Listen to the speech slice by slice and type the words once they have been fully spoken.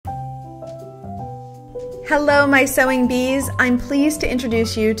Hello, my sewing bees. I'm pleased to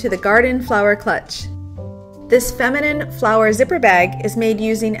introduce you to the Garden Flower Clutch. This feminine flower zipper bag is made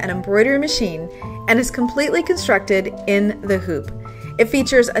using an embroidery machine and is completely constructed in the hoop. It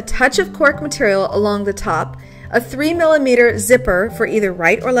features a touch of cork material along the top, a 3mm zipper for either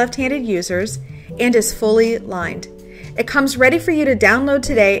right or left-handed users, and is fully lined. It comes ready for you to download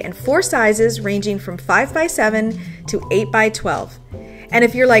today in 4 sizes ranging from 5x7 to 8x12. And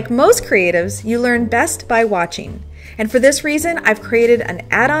if you're like most creatives, you learn best by watching. And for this reason, I've created an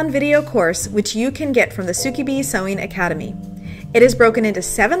add-on video course which you can get from the Sookie Bee Sewing Academy. It is broken into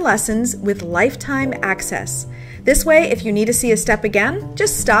 7 lessons with lifetime access. This way, if you need to see a step again,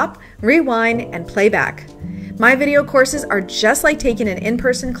 just stop, rewind, and play back. My video courses are just like taking an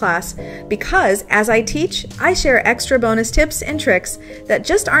in-person class because as I teach, I share extra bonus tips and tricks that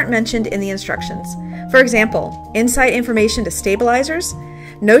just aren't mentioned in the instructions. For example, insight information to stabilizers,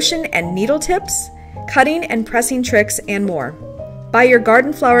 notion and needle tips, cutting and pressing tricks, and more. Buy your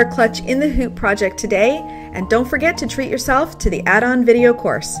Garden Flower Clutch in the Hoop project today, and don't forget to treat yourself to the add-on video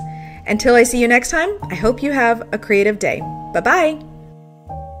course. Until I see you next time, I hope you have a creative day. Bye-bye!